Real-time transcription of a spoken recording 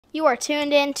You are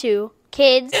tuned in to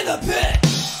Kids In the Pit.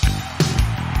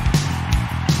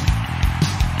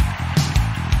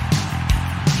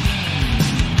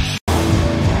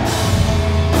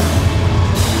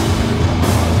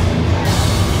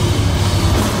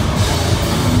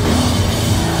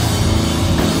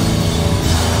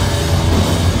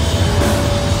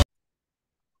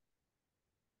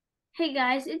 Hey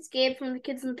guys, it's Gabe from the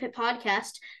Kids in the Pit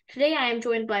podcast. Today I am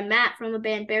joined by Matt from the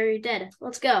band Bury Your Dead.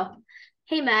 Let's go.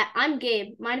 Hey Matt, I'm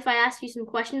Gabe. Mind if I ask you some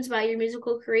questions about your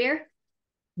musical career?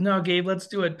 No, Gabe, let's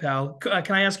do it, pal.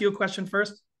 Can I ask you a question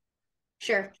first?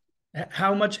 Sure.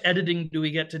 How much editing do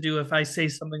we get to do if I say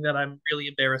something that I'm really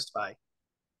embarrassed by?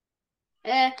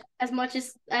 As much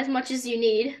as you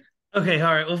need. Okay,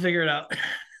 all right, we'll figure it out.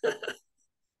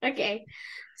 Okay.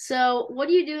 So, what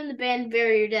do you do in the band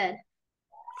Bury Your Dead?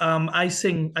 I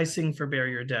sing for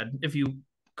Bury Your Dead. If you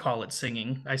call it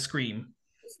singing, I scream.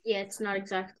 Yeah, it's not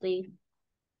exactly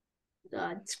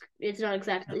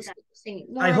singing.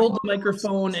 I More of hold the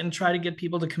microphone and try to get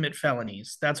people to commit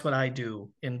felonies. That's what I do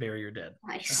in Bury Your Dead.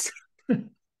 nice.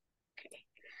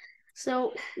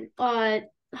 So, uh,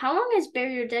 how long has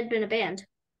Bury Your Dead been a band?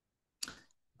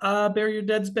 Bury Your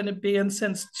Dead's been a band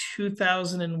since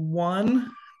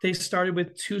 2001. They started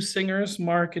with two singers,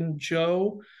 Mark and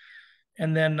Joe,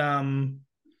 and then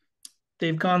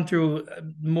they've gone through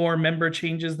more member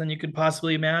changes than you could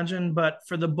possibly imagine. But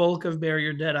for the bulk of Bury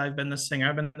Your Dead, I've been the singer.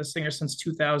 I've been the singer since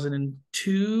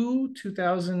 2002,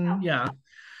 2000, yeah.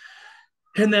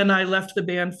 And then I left the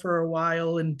band for a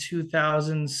while in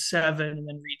 2007 and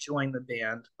then rejoined the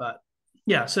band. But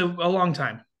yeah, so a long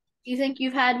time. Do you think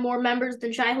you've had more members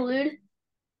than Shai Hulud?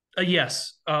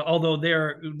 Yes, although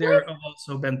they're Really?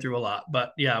 also been through a lot.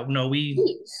 But yeah, no, we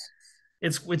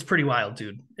Jeez. it's pretty wild,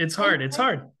 dude. It's I'm, hard. It's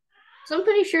hard. so I'm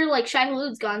pretty sure like Shai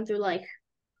Hulud's gone through like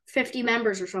 50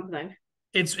 members or something.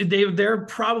 They're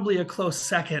probably a close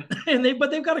second, and they've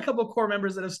got a couple of core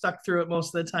members that have stuck through it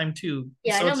most of the time too.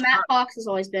 Yeah, I So know it's Matt not, Fox has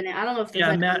always been it. I don't know if there's yeah,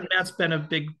 any. Matt's been a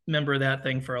big member of that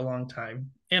thing for a long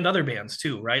time, and other bands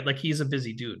too, right? Like he's a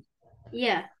busy dude.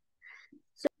 Yeah.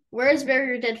 So where is Bury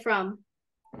Your Dead from?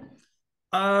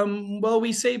 Well,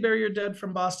 we say Bury Your Dead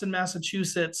from Boston,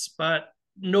 Massachusetts, but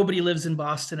nobody lives in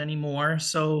Boston anymore.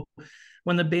 So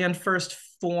when the band first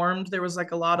formed, there was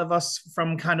like a lot of us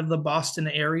from kind of the Boston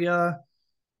area.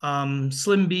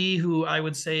 Slim B, who I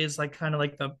would say is like kind of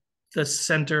like the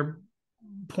center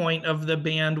point of the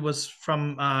band, was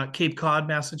from Cape Cod,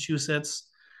 Massachusetts.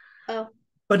 Oh,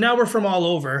 But now we're from all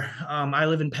over. I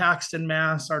live in Paxton,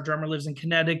 Mass. Our drummer lives in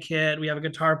Connecticut. We have a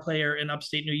guitar player in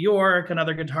upstate New York,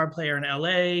 another guitar player in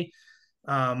LA.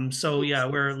 So yeah,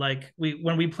 we're like we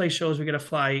when we play shows, we get a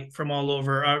fly from all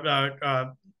over.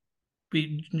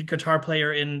 We guitar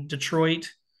player in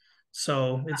Detroit.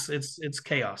 So it's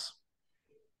chaos.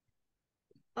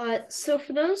 so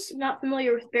for those not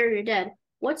familiar with Bury Your Dead,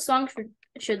 what songs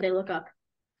should they look up?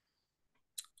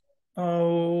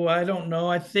 Oh, I don't know.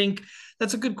 I think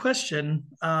that's a good question.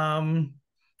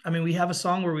 I mean, we have a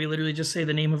song where we literally just say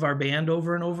the name of our band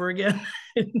over and over again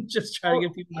and just try to Oh,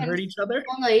 get people to and hurt each other.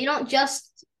 well, no, you don't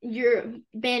just your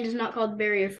band is not called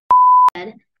Bury Your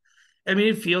Dead. I mean,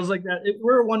 it feels like that.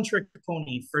 We're a one trick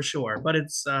pony for sure, but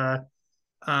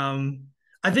um,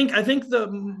 I think the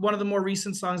one of the more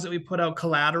recent songs that we put out,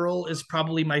 "Collateral," is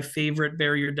probably my favorite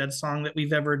Bury Your Dead song that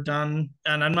we've ever done.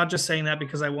 And I'm not just saying that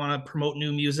because I want to promote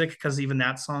new music, because even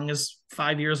that song is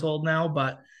 5 years old now.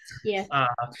 But Yeah.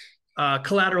 uh,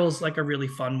 "Collateral" is like a really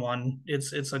fun one.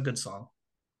 It's a good song.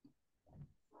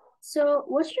 So,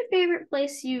 what's your favorite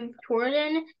place you've toured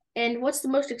in, and what's the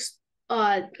most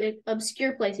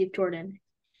obscure place you've toured in?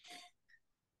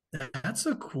 That's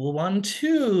a cool one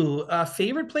too.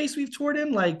 Favorite place we've toured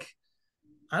in? Like,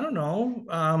 I don't know.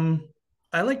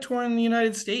 I like touring in the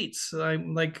United States. I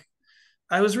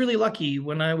was really lucky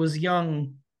when I was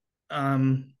young.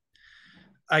 Um,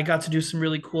 I got to do some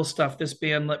really cool stuff. This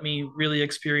band let me really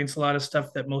experience a lot of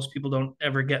stuff that most people don't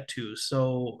ever get to.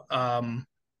 So,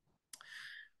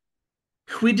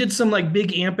 we did some like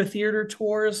big amphitheater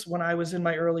tours when I was in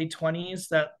my early 20s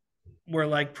that were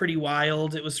like pretty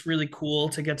wild. It was really cool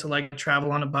to get to like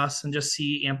travel on a bus and just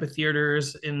see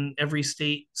amphitheaters in every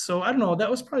state. So I don't know,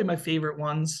 that was probably my favorite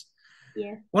ones.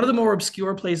 Yeah. One of the more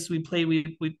obscure places we played,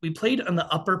 we played on the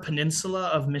Upper Peninsula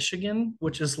of Michigan,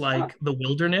 which is Oh, like the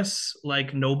wilderness.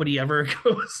 Like nobody ever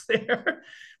goes there.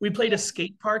 We played a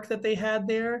skate park that they had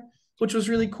there, which was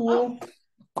really oh, cool.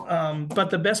 But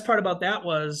the best part about that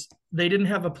was they didn't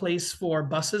have a place for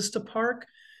buses to park,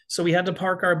 so we had to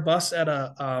park our bus at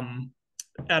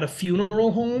a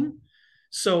funeral home.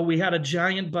 So we had a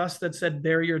giant bus that said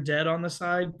 "Bury Your Dead" on the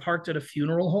side, parked at a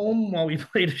funeral home while we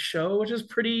played a show, which is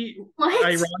pretty What?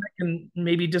 ironic and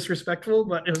maybe disrespectful,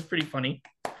 but it was pretty funny.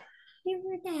 We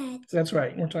were dead. That's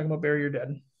right. We're talking about "Bury Your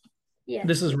Dead." Yeah.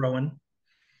 This is Rowan.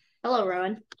 Hello,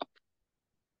 Rowan.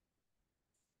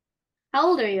 How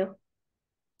old are you?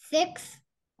 6.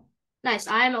 Nice.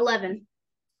 I am 11.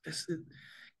 This is,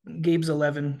 Gabe's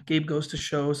 11. Gabe goes to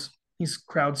shows. He's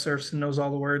crowd surfs and knows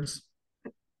all the words.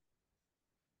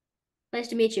 Nice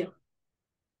to meet you.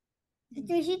 What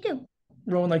do you do?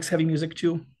 Rowan likes heavy music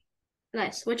too.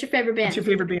 Nice. What's your favorite band? What's your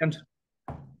favorite band?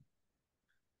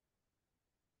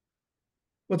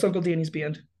 What's Uncle Danny's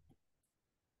band?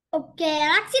 Okay,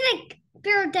 I actually like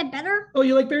Bury Your Dead better. Oh,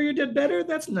 you like Bury Your Dead better?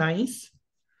 That's nice.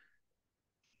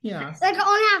 Yeah. Like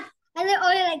I only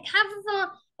like half the song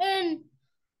in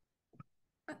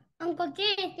Uncle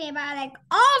Danny's band, but I like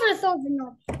all the songs in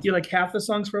yours. Do you like half the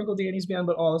songs for Uncle Danny's band,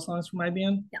 but all the songs for my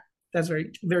band? Yeah. That's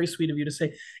very, very sweet of you to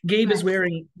say. Gabe is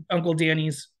wearing Uncle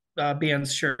Danny's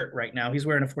band's shirt right now. He's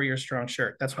wearing a 4 Year Strong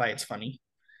shirt. That's why it's funny.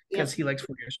 Because he likes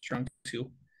 4 Year Strong too.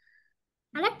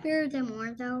 I like Bury Your Dead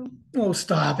more though. Oh,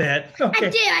 stop it. Okay.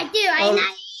 I do. I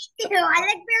like Bury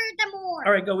Your Dead more.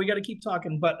 All right, go. We got to keep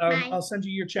talking, but Bye. I'll send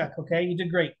you your check, okay? You did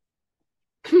great.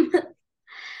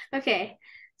 Okay.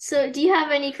 So, do you have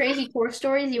any crazy tour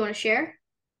stories you want to share?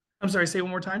 I'm sorry, say it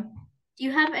one more time. Do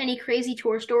you have any crazy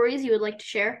tour stories you would like to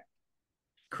share?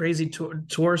 Crazy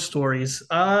tour stories.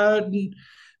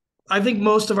 I think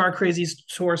most of our crazy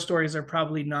tour stories are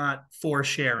probably not for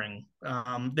sharing.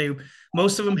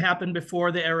 Most of them happened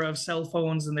before the era of cell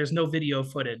phones, and there's no video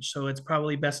footage, so it's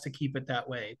probably best to keep it that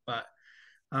way. But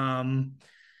I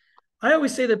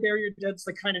always say that Bury Your Dead's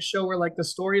the kind of show where like the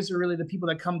stories are really the people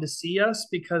that come to see us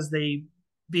because they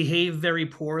behave very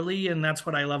poorly, and that's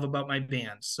what I love about my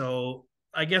band. So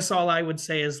I guess all I would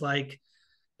say is like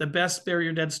the best Bury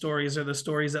Your Dead stories are the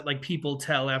stories that like people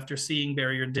tell after seeing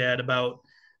Bury Your Dead about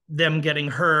them getting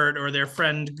hurt or their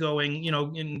friend going,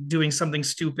 and doing something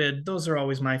stupid. Those are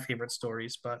always my favorite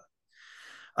stories. But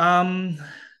I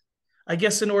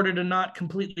guess in order to not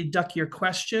completely duck your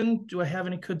question, do I have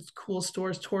any good, cool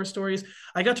tour stories?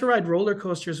 I got to ride roller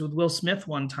coasters with Will Smith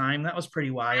one time. That was pretty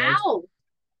wild.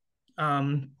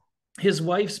 Wow. His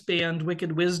wife's band,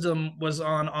 Wicked Wisdom, was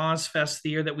on Ozfest the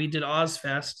year that we did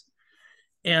Ozfest.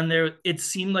 And it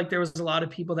seemed like there was a lot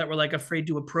of people that were like afraid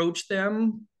to approach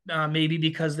them, maybe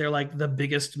because they're like the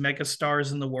biggest mega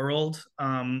stars in the world,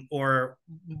 or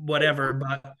whatever.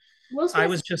 But Will I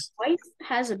was Smith's just wife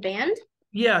has a band?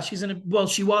 yeah, she was.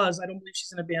 I don't believe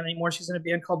she's in a band anymore. She's in a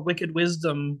band called Wicked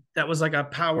Wisdom. That was like a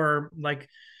power like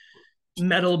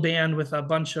metal band with a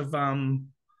bunch of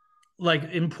like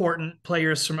important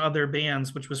players from other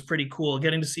bands, which was pretty cool.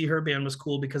 Getting to see her band was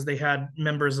cool because they had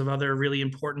members of other really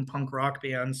important punk rock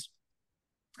bands.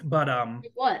 But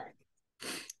What?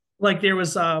 like there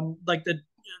was like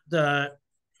the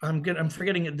I'm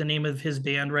forgetting the name of his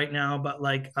band right now, but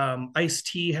like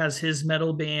Ice-T has his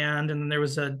metal band, and then there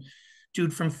was a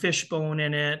dude from Fishbone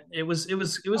in it. It was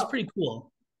pretty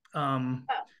cool.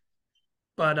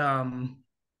 But I'm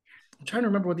trying to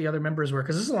remember what the other members were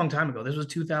because this is a long time ago. This was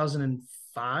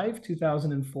 2005,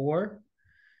 2004.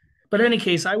 But in any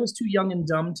case, I was too young and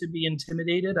dumb to be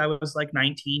intimidated. I was like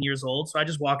 19 years old. So I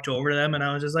just walked over to them and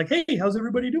I was just like, hey, how's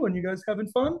everybody doing? You guys having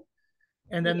fun?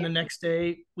 And then the next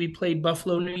day we played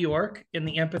Buffalo, New York, and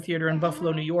the amphitheater in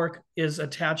Buffalo, New York is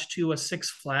attached to a Six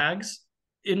Flags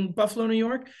in Buffalo, New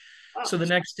York. Wow. So the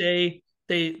next day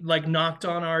they like knocked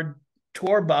on our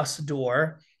tour bus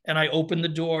door and I opened the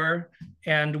door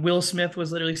and Will Smith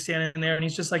was literally standing there and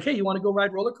he's just like, hey, you want to go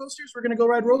ride roller coasters? We're going to go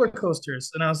ride roller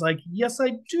coasters. And I was like, yes,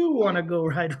 I do want to go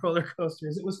ride roller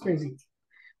coasters. It was crazy.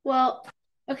 Well,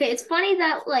 okay, it's funny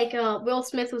that like Will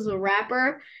Smith was a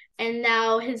rapper and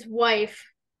now his wife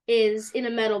is in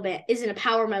a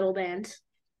power metal band.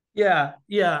 Yeah.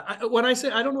 When I say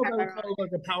I don't know if I would call it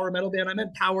like a power metal band, I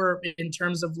meant power in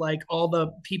terms of like all the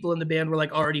people in the band were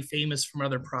like already famous from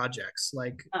other projects,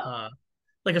 like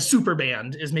a super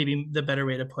band is maybe the better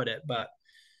way to put it. But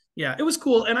yeah, it was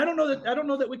cool. And I don't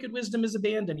know that Wicked Wisdom is a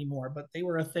band anymore, but they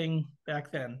were a thing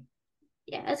back then.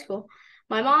 Yeah, that's cool.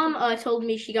 My mom told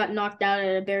me she got knocked out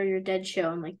at a Bury Your Dead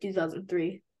show in like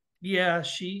 2003. Yeah,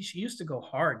 she used to go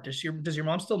hard. Does your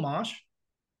mom still mosh?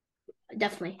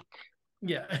 Definitely.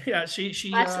 Yeah.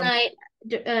 She Last night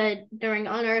during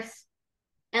Unearth,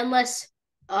 Endless,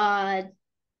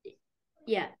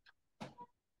 yeah.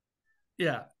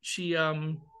 Yeah, she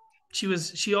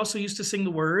also used to sing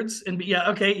the words and yeah,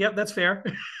 okay, yep, that's fair.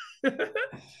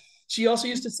 She also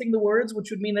used to sing the words,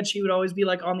 which would mean that she would always be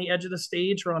like on the edge of the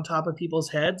stage or on top of people's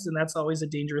heads, and that's always a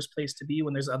dangerous place to be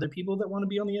when there's other people that want to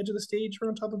be on the edge of the stage or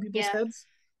on top of people's Yeah. heads.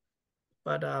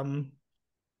 But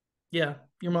yeah,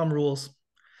 your mom rules.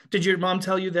 Did your mom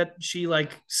tell you that she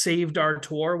like saved our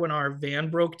tour when our van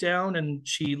broke down and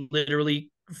she literally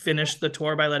finished the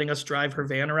tour by letting us drive her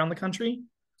van around the country?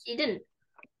 She didn't.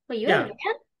 Wait, you Yeah. had a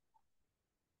van?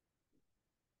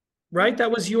 Right?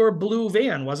 That was your blue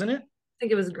van, wasn't it? I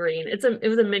think it was green. It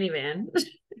was a minivan.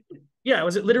 Yeah, it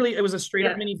was a straight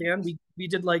up Yeah. minivan. We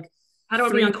did like I don't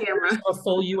want to be on camera. a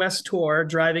full US tour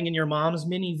driving in your mom's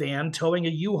minivan, towing a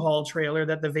U-Haul trailer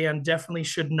that the van definitely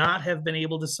should not have been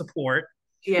able to support.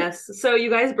 Yes. So you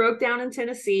guys broke down in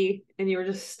Tennessee and you were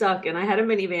just stuck, and I had a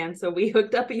minivan. So we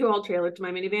hooked up a U-Haul trailer to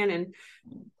my minivan and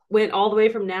went all the way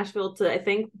from Nashville to, I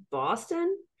think,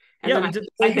 Boston. And Yeah, then we did.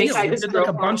 I think I we just did like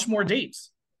a drove bunch off. more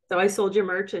dates. So I sold your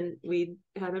merch and we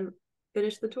haven't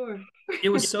finished the tour. It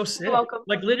was so sick. You're welcome.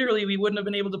 Like literally, we wouldn't have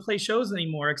been able to play shows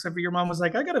anymore, except for your mom was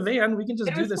like, "I got a van. We can just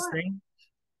It do was this fun. thing."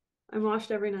 I washed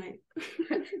every night.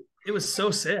 It was so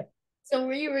sick. So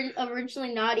were you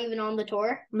originally not even on the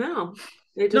tour? No,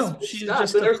 they just No, was she's stuck.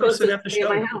 just But a they're supposed person to at the stay at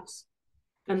my show. house,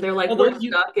 and they're like, Although we're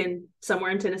stuck in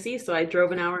somewhere in Tennessee. So I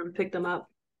drove an hour and picked them up.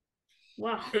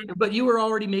 Wow. But you were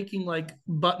already making like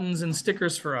buttons and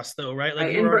stickers for us, though, right? Like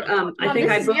Right, you were. I think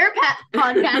this is your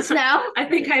podcast now. I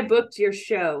think I booked your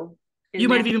show. You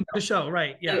might have even booked a show,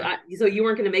 right? Yeah. So you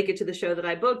weren't going to make it to the show that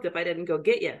I booked if I didn't go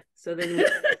get you. So then we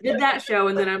did that show,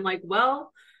 and then I'm like,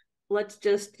 well, let's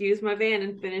just use my van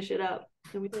and finish it up.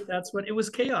 And we did. That's what it was.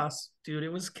 Chaos, dude. It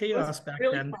was chaos back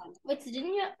really then. fun. Wait, so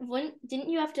didn't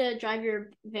you have to drive your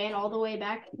van all the way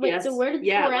back? Wait, Yes. so where did the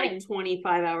tour like end?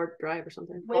 25-hour drive or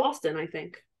something. Wait. Boston, I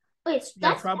think. Wait, Yeah,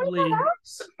 that's probably. 25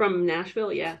 hours? From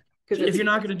Nashville, yeah. Because If you're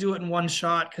not going to do it in one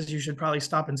shot, because you should probably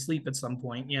stop and sleep at some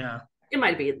point. Yeah. it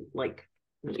might be like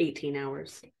 18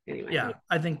 hours. Anyway. Yeah.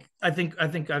 I think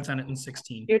I've done it in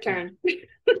 16. Your turn.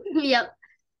 Yep.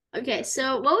 Okay,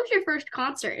 so what was your first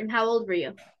concert and how old were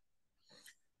you?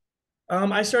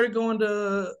 I started going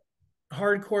to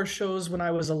hardcore shows when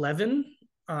I was 11.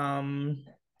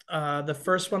 The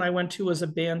first one I went to was a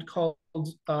band called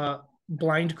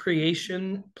Blind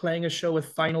Creation, playing a show with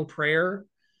Final Prayer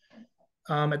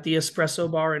at the Espresso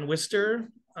Bar in Worcester.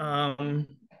 And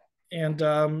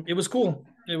it was cool.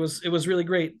 It was really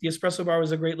great. The Espresso Bar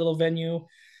was a great little venue,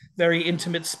 very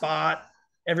intimate spot.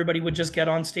 Everybody would just get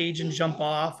on stage and jump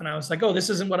off. And I was like, oh, this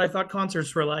isn't what I thought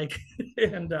concerts were like.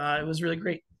 And it was really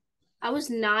great. I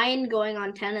was 9 going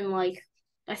on 10 in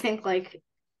I think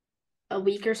a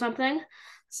week or something.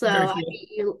 So Very I cool. beat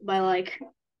you by like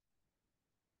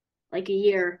a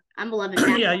year. I'm 11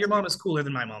 now. Yeah, your mom is cooler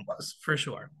than my mom was, for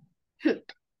sure.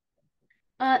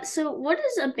 So what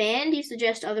is a band you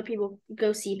suggest other people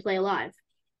go see play live?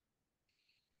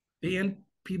 Band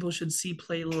people should see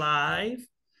play live.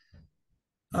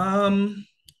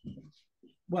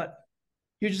 What?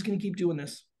 You're just gonna keep doing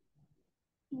this.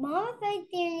 Mama's right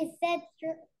there and said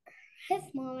his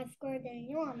mom is scorer than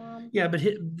your mom. Yeah, but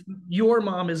your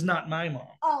mom is not my mom.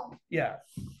 Oh. Yeah,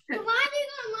 So why do you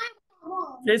go my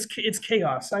mom? it's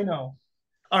chaos. I know.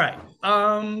 All right.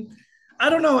 I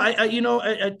don't know.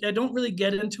 I don't really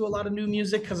get into a lot of new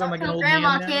music because I'm Don't like an tell old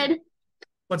grandma, man now. kid.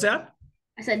 What's that?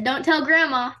 I said, don't tell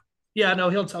grandma. Yeah, no,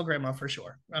 he'll tell grandma for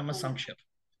sure. I'm a sunk ship.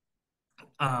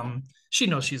 She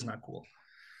knows she's not cool.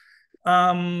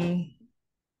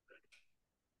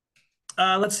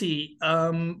 Let's see.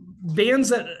 Bands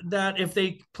that if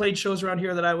they played shows around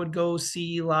here that I would go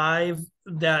see live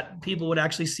that people would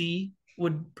actually see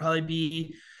would probably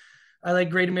be, I like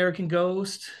Great American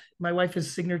Ghost. My wife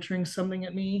is signaturing something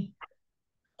at me.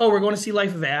 Oh, we're going to see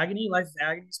Life of Agony. Life of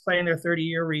Agony is playing their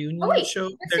 30-year reunion show.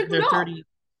 They're 30.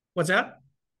 What's that?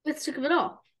 With Sick of It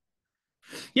All.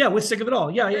 Yeah, with Sick of It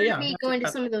All. Yeah. Me going to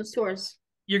some of those tours.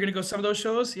 You're gonna go some of those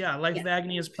shows? Yeah. Life of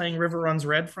Agony is playing River Runs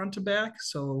Red front to back,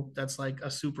 so that's like a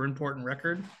super important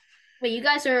record. Wait, you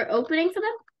guys are opening for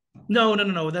them?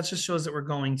 No. That's just shows that we're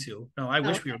going to. No, I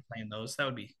wish we Okay. were playing those. That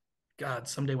would be God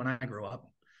someday when I grow up.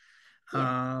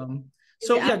 Yeah.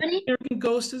 So Is it yeah, happening? American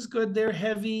Ghost is good. They're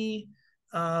heavy.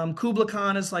 Kubla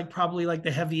Khan is like probably like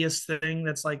the heaviest thing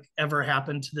that's like ever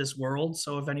happened to this world.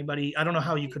 So if anybody, I don't know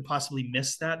how you could possibly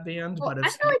miss that band, Well, but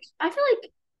it's I feel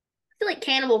like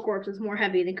Cannibal Corpse is more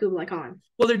heavy than Kublai Khan.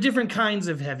 well, they're different kinds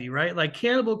of heavy, right? Like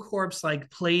Cannibal Corpse like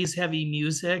plays heavy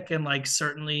music and like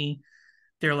certainly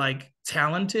they're like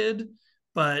talented,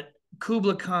 but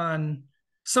Kubla Khan,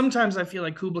 sometimes I feel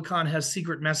like Kubla Khan has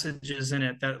secret messages in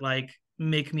it that like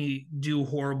make me do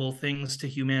horrible things to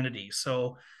humanity.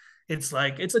 So it's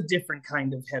like it's a different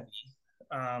kind of heavy.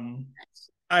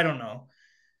 I don't know.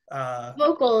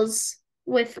 Vocals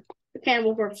with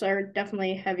Cannibal Corpse are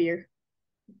definitely heavier.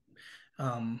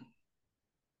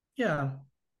 Yeah.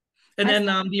 And then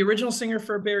the original singer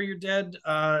for Bury Your Dead,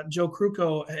 Joe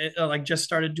Kruko, like just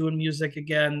started doing music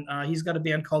again. He's got a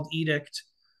band called Edict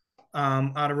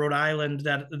out of Rhode Island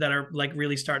that are like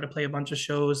really starting to play a bunch of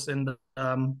shows, and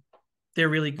they're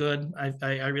really good.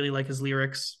 I really like his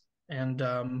lyrics, and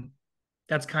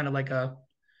that's kind of like a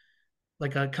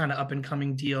kind of up and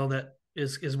coming deal that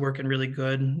is working really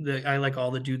good. I like all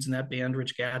the dudes in that band,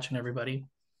 Rich Gatch and everybody.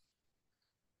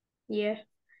 Yeah.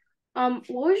 What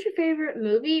was your favorite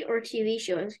movie or TV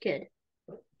show as a kid?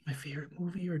 My favorite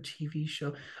movie or TV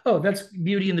show? Oh, that's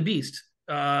Beauty and the Beast.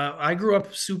 I grew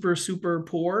up super, super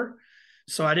poor,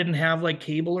 so I didn't have like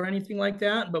cable or anything like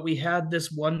that. But we had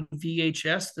this one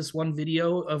VHS, this one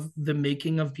video of the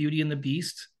making of Beauty and the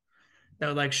Beast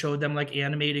that like showed them like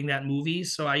animating that movie.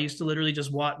 So I used to literally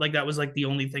just watch, like that was like the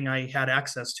only thing I had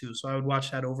access to. So I would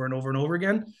watch that over and over and over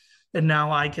again. And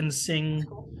now I can sing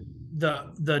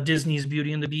the Disney's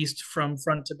Beauty and the Beast from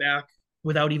front to back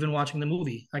without even watching the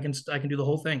movie. I can do the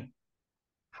whole thing.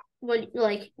 What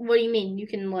do you mean? You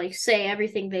can like say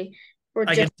everything they or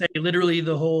I just can say literally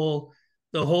the whole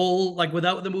like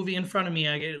without the movie in front of me.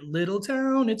 I get little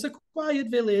town, it's a quiet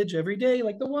village every day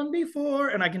like the one before,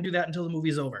 and I can do that until the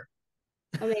movie's over.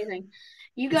 amazing.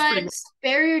 You It's pretty. guys,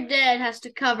 Bury Your Dead has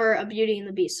to cover a Beauty and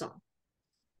the Beast song.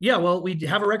 Yeah, well, we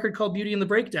have a record called Beauty and the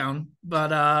Breakdown,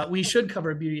 but we should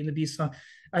cover Beauty and the Beast song.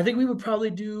 I think we would probably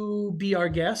do Be Our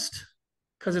Guest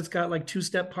because it's got like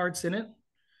two-step parts in it.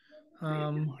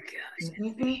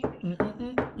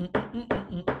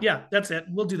 Yeah, that's it.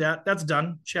 We'll do that. That's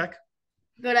done. Check.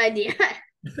 Good idea.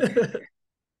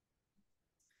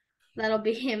 That'll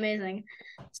be amazing.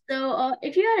 So,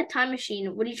 if you had a time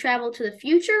machine, would you travel to the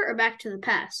future or back to the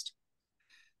past?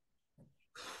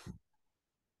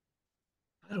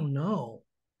 I don't know.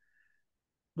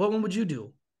 What one would you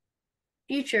do?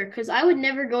 Future, because I would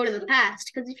never go to the past.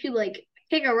 Because if you like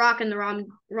kick a rock in the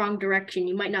wrong direction,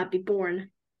 you might not be born.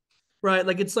 Right,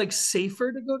 like it's like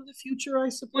safer to go to the future, I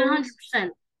suppose. 100%.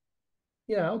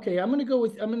 Yeah, okay. I'm gonna go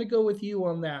with you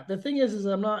on that. The thing is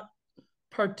I'm not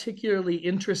particularly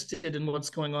interested in what's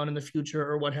going on in the future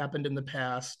or what happened in the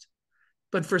past.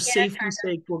 But for Yeah, safety's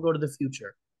sake, we'll go to the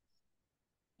future.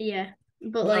 yeah.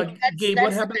 But like Gabe,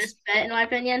 what that's the happens? best bet in my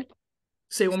opinion.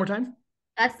 Say it one more time.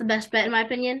 That's the best bet in my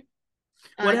opinion.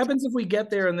 What happens if we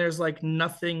get there and there's like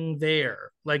nothing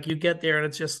there? Like you get there and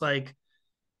it's just like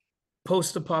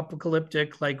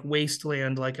post-apocalyptic, like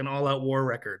wasteland, like an all-out war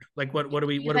record. Like what do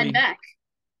we head back?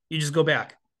 You just go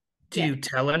back. Do Yeah. you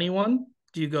tell anyone?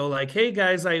 Do you go like, hey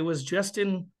guys, I was just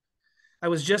in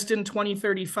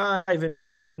 2035 and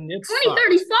it's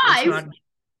 2035?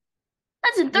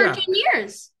 That's in 13 Yeah.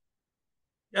 years.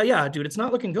 Yeah, dude, it's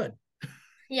not looking good.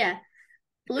 Yeah.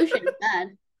 Pollution is bad.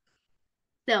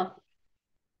 So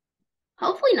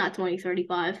hopefully not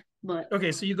 2035, but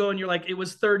Okay, so you go and you're like, it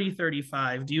was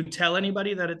 3035. Do you tell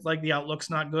anybody that it's like the outlook's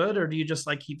not good, or do you just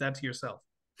like keep that to yourself?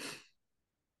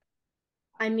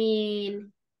 I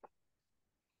mean,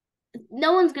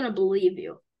 no one's gonna believe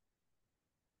you.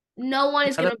 No one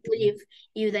is gonna believe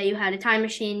you that you had a time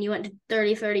machine, you went to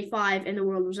 3035 and the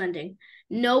world was ending.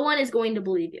 No one is going to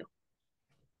believe you.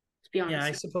 Let's be honest. Yeah,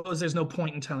 I suppose there's no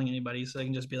point in telling anybody, so they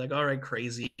can just be like, all right,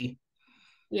 crazy.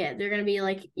 Yeah, they're gonna be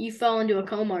like, you fell into a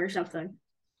coma or something.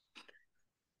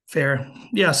 Fair.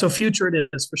 Yeah, so future it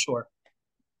is for sure.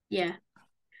 Yeah.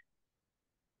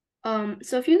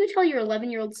 So if you could tell your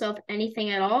 11-year-old self anything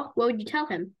at all, what would you tell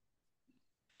him?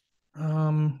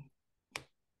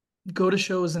 Go to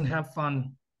shows and have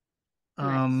fun.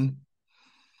 Nice.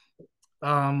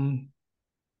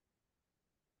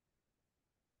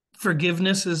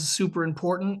 Forgiveness is super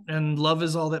important and love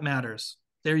is all that matters.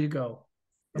 There you go.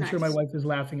 I'm sure my Nice. wife is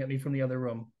laughing at me from the other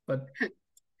room, but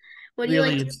Would you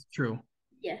really like it's true.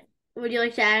 Yeah. Would you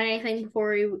like to add anything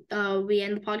before we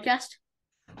end the podcast?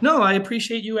 No, I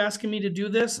appreciate you asking me to do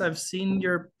this. I've seen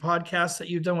your podcasts that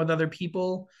you've done with other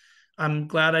people. I'm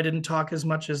glad I didn't talk as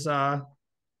much as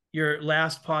your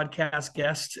last podcast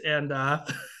guest and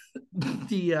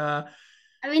the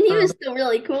I mean, he was still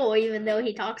really cool, even though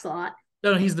he talks a lot.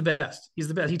 no, he's the best. He's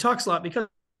the best. He talks a lot because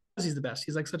he's the best.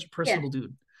 He's like such a personable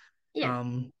dude. Yeah.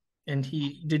 And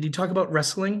did he talk about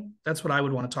wrestling? That's what I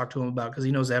would want to talk to him about because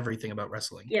he knows everything about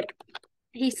wrestling. Yep.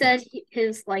 He said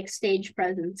his like stage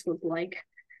presence was like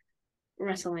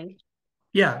wrestling.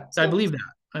 Yeah, So, I believe that.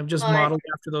 I've just modeled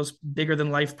after those bigger than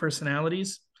life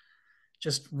personalities,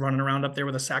 just running around up there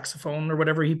with a saxophone or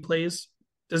whatever he plays.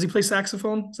 Does he play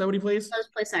saxophone? Is that what he plays? He does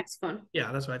play saxophone.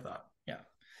 Yeah, that's what I thought. Yeah.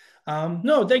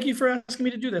 No, thank you for asking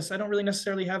me to do this. I don't really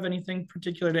necessarily have anything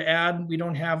particular to add. We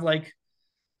don't have like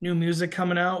new music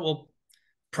coming out. We'll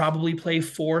probably play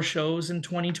 4 shows in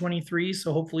 2023.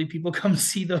 So hopefully people come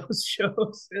see those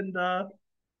shows and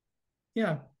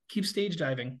yeah, keep stage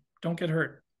diving. Don't get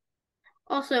hurt.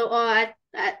 Also,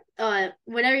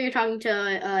 whenever you're talking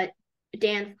to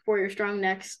Dan for your strong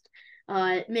next,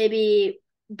 maybe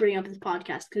bring up his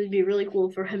podcast because it'd be really cool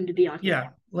for him to be on here. Yeah,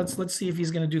 let's see if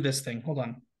he's gonna do this thing. Hold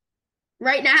on.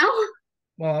 Right now?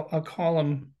 Well, I'll call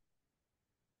him.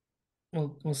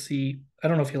 We'll see. I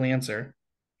don't know if he'll answer.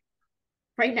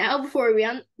 Right now before we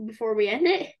end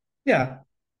it? Yeah,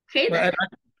 Okay then. but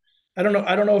I don't know.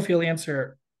 I don't know if he'll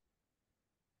answer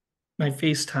my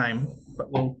FaceTime,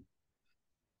 but we'll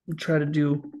try to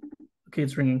do. Okay,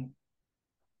 it's ringing.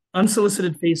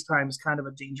 Unsolicited FaceTime is kind of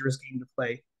a dangerous game to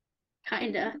play.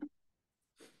 Kinda.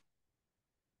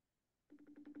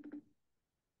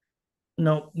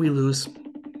 No, we lose. All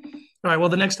right. Well,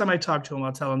 the next time I talk to him,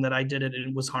 I'll tell him that I did it and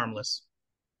it was harmless.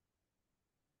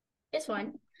 It's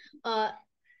fine.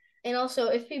 And also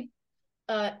if he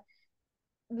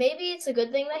maybe it's a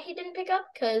good thing that he didn't pick up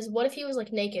because what if he was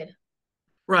like naked?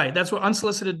 Right. That's what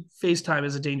unsolicited FaceTime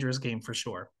is, a dangerous game for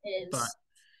sure. It But is.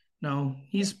 no,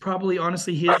 he's probably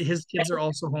honestly his kids are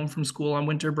also home from school on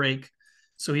winter break.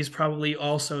 So he's probably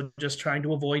also just trying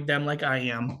to avoid them like I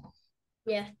am.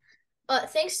 Yeah.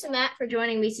 Thanks to Matt for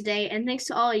joining me today, and thanks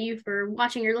to all of you for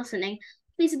watching or listening.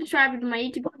 Please subscribe to my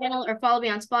YouTube channel or follow me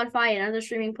on Spotify and other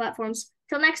streaming platforms.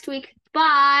 Till next week,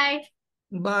 bye.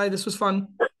 Bye. This was fun.